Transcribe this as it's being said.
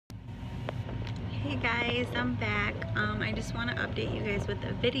Hey guys, I'm back. I just want to update you guys with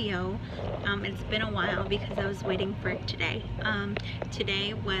a video. It's been a while because I was waiting for today.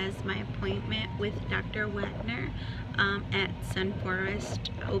 Today was my appointment with Dr. Waggnor at Sunforest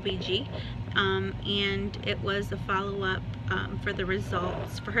OBG, and it was a follow-up for the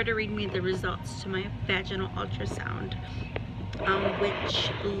results, for her to read me the results to my vaginal ultrasound. Which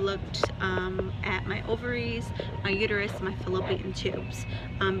looked at my ovaries, my uterus, my fallopian tubes.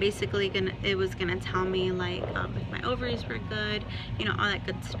 Basically, it was gonna tell me like if my ovaries were good, you know, all that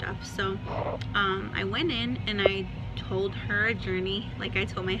good stuff. So I went in and I told her a journey, like I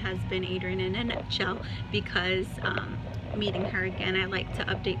told my husband Adrian in a nutshell, because meeting her again, I like to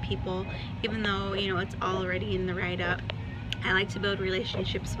update people, even though, you know, it's already in the write-up. I like to build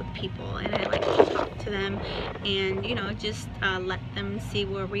relationships with people, and I like to talk to them and, you know, just let them see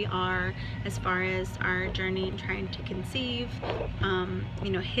where we are as far as our journey in trying to conceive,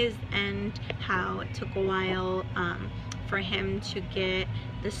 you know, his end, how it took a while for him to get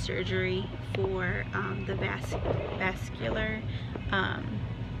the surgery for the vascular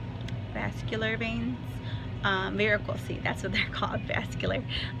veins. Varicose, that's what they're called,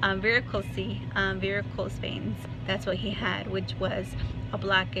 varicose veins. That's what he had, which was a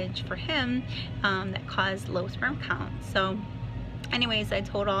blockage for him that caused low sperm count. So anyways, I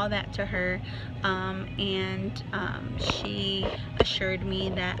told all that to her, and she assured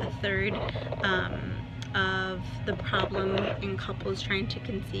me that a third of the problem in couples trying to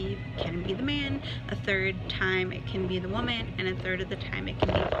conceive can be the man, a third time it can be the woman, and a third of the time it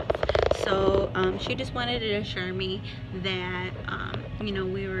can be both. So she just wanted to assure me that you know,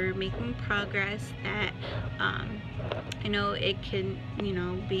 we were making progress, that you know, it can, you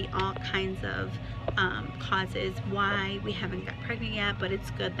know, be all kinds of causes why we haven't got pregnant yet, but it's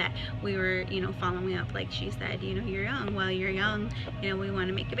good that we were, you know, following up. Like she said, you know, you're young. Well, you're young, you know, we want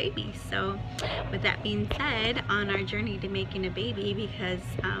to make a baby. So with that being said, on our journey to making a baby, because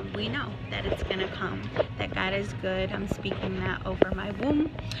we know that it's gonna come, that God is good. I'm speaking that over my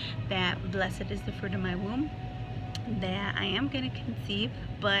womb, that blessed is the fruit of my womb, that I am gonna conceive.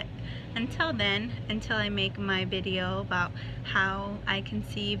 But until then, until I make my video about how I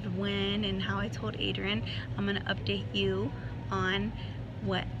conceived, when, and how I told Adrian, I'm gonna update you on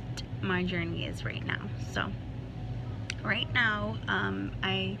what my journey is right now. So right now,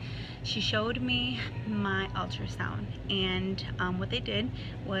 she showed me my ultrasound, and what they did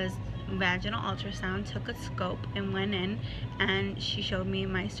was vaginal ultrasound, took a scope and went in, and she showed me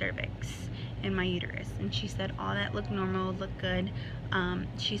my cervix and my uterus, and she said all that looked normal, looked good.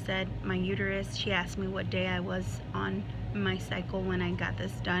 She said my uterus, she asked me what day I was on my cycle when I got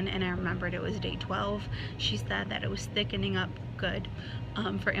this done, and I remembered it was day 12. She said that it was thickening up good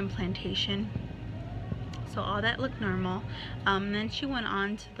for implantation. So all that looked normal. Then she went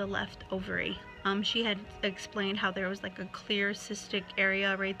on to the left ovary. She had explained how there was like a clear cystic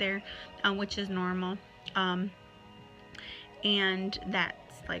area right there, which is normal, and that's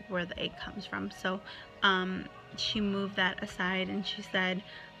like where the egg comes from. So she moved that aside, and she said,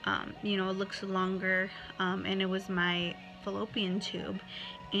 you know, it looks longer, and it was my fallopian tube.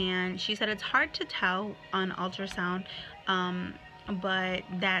 And she said it's hard to tell on ultrasound, but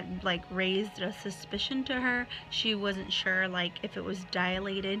that like raised a suspicion to her. She wasn't sure like if it was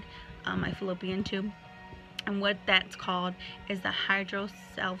dilated, my fallopian tube. And what that's called is the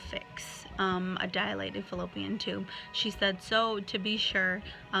hydrosalpinx, a dilated fallopian tube. She said, so to be sure,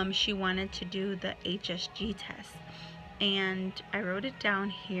 she wanted to do the HSG test. And I wrote it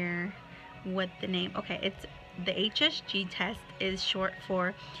down here, what the name, okay, it's the HSG test is short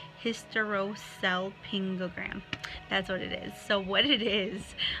for hysterosalpingogram. That's what it is. So what it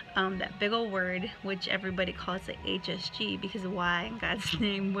is, that big old word, which everybody calls it HSG, because why in God's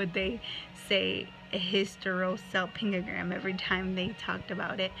name would they say a hysterosalpingogram every time they talked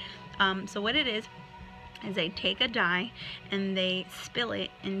about it? So what it is they take a dye and they spill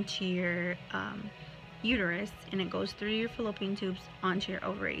it into your uterus, and it goes through your fallopian tubes onto your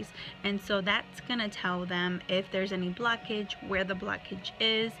ovaries. And so that's gonna tell them if there's any blockage, where the blockage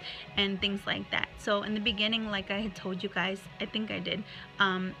is, and things like that. So in the beginning, like I had told you guys, I think I did,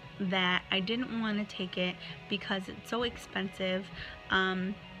 that I didn't want to take it because it's so expensive.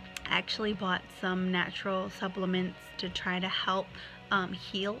 I actually bought some natural supplements to try to help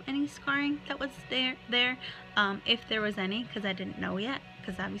heal any scarring that was there, if there was any, because I didn't know yet,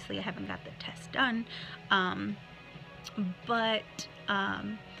 because obviously I haven't got the test done. But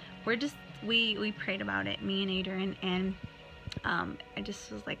we prayed about it, me and Adrian, and I just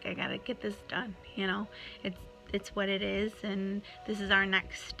was like, I gotta get this done, you know. It's what it is, and this is our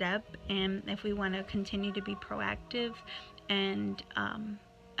next step. And if we want to continue to be proactive and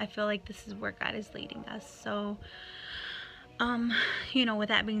I feel like this is where God is leading us. So you know, with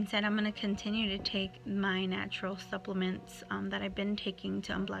that being said, I'm going to continue to take my natural supplements that I've been taking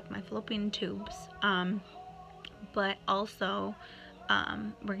to unblock my fallopian tubes, but also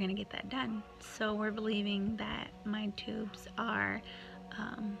we're going to get that done. So we're believing that my tubes are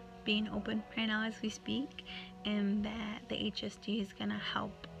being open right now as we speak, and that the HSG is going to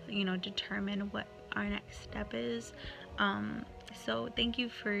help, you know, determine what our next step is. So thank you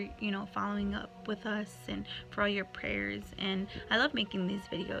for, you know, following up with us and for all your prayers. And I love making these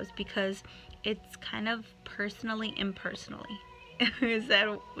videos because it's kind of personally impersonally. is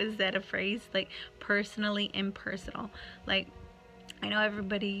that a phrase? Like, personally impersonal. Like, I know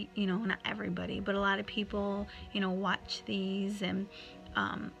everybody, you know, not everybody, but a lot of people, you know, watch these, and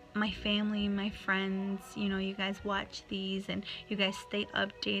my family, my friends, you know, you guys watch these and you guys stay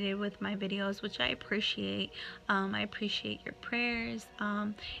updated with my videos, which I appreciate. I appreciate your prayers,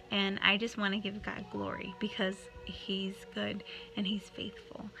 and I just want to give God glory because He's good and He's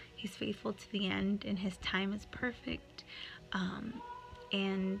faithful. He's faithful to the end, and His time is perfect.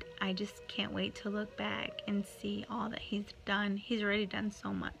 And I just can't wait to look back and see all that He's done. He's already done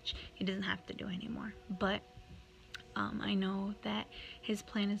so much. He doesn't have to do anymore. But I know that His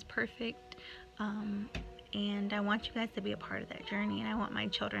plan is perfect, and I want you guys to be a part of that journey, and I want my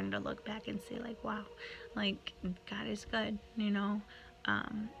children to look back and say, like, wow, like, God is good, you know.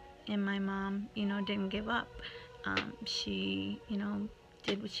 And my mom, you know, didn't give up. She, you know,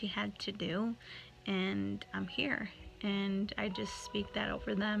 did what she had to do, and I'm here, and I just speak that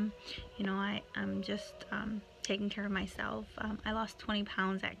over them. You know, I'm just taking care of myself. I lost 20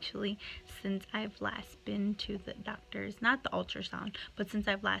 pounds actually since I've last been to the doctors, not the ultrasound, but since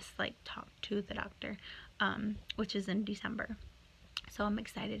I've last like talked to the doctor, which is in December. So I'm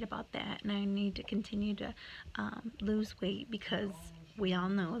excited about that, and I need to continue to lose weight because we all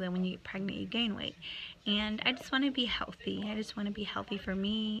know that when you get pregnant you gain weight, and I just want to be healthy. I just want to be healthy for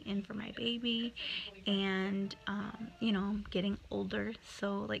me and for my baby, and you know, I'm getting older,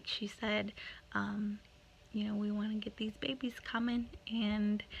 so like she said, you know, we want to get these babies coming,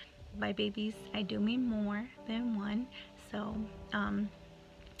 and by babies I do mean more than one. So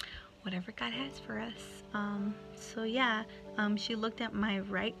whatever God has for us. So yeah, she looked at my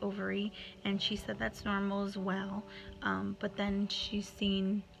right ovary and she said that's normal as well, but then she's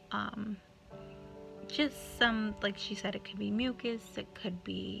seen just some, like she said, it could be mucus, it could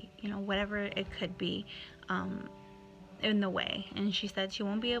be, you know, whatever it could be in the way, and she said she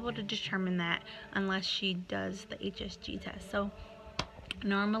won't be able to determine that unless she does the HSG test. So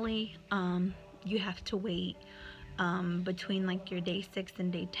normally you have to wait between like your day 6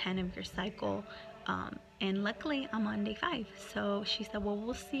 and day 10 of your cycle, and luckily I'm on day 5. So she said, well,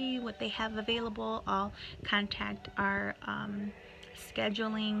 we'll see what they have available. I'll contact our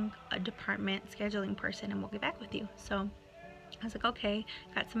scheduling department, scheduling person, and we'll get back with you. So I was like, okay.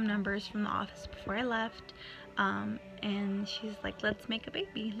 Got some numbers from the office before I left, and she's like, let's make a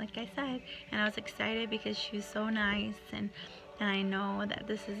baby, like I said. And I was excited because she was so nice, and I know that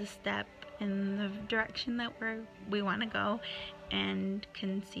this is a step in the direction that we want to go, and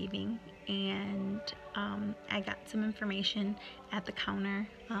conceiving. And I got some information at the counter,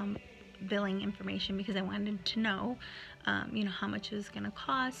 billing information, because I wanted to know you know, how much it was going to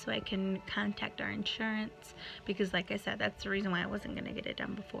cost, so I can contact our insurance, because like I said, that's the reason why I wasn't going to get it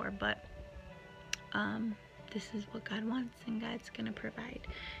done before. But this is what God wants, and God's going to provide.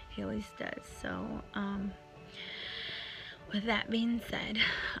 He always does. So with that being said,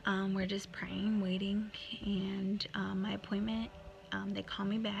 we're just praying, waiting, and my appointment, they call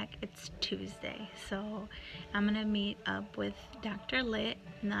me back, it's Tuesday. So I'm gonna meet up with Dr. Litt,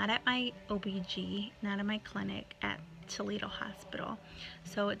 not at my OBG, not at my clinic, at Toledo Hospital.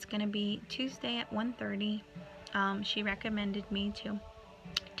 So it's gonna be Tuesday at 1:30. She recommended me to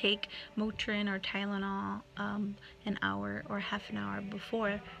take Motrin or Tylenol an hour or half an hour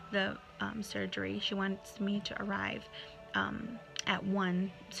before the surgery. She wants me to arrive at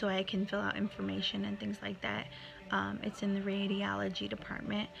 1 so I can fill out information and things like that. It's in the radiology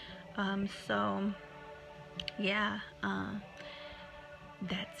department. So yeah,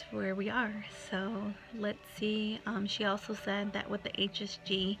 that's where we are. So let's see. She also said that with the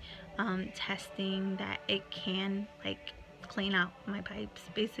HSG testing, that it can like clean out my pipes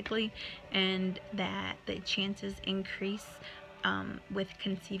basically, and that the chances increase with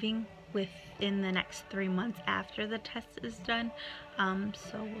conceiving within the next 3 months after the test is done.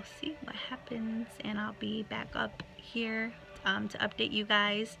 So we'll see what happens, and I'll be back up here to update you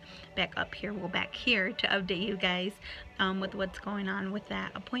guys back up here, well, back here to update you guys with what's going on with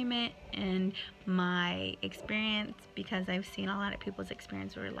that appointment and my experience, because I've seen a lot of people's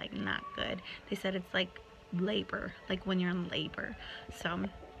experience were like not good. They said it's like labor, like when you're in labor. So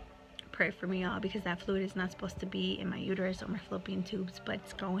pray for me, y'all, because that fluid is not supposed to be in my uterus or my fallopian tubes, but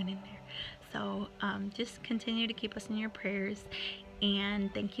it's going in there. So just continue to keep us in your prayers,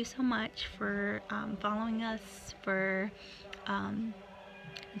 and thank you so much for following us, for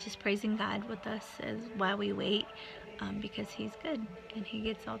just praising God with us as while we wait, because he's good and he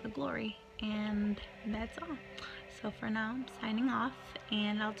gets all the glory. And that's all. So for now, I'm signing off,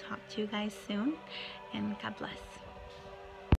 and I'll talk to you guys soon, and God bless.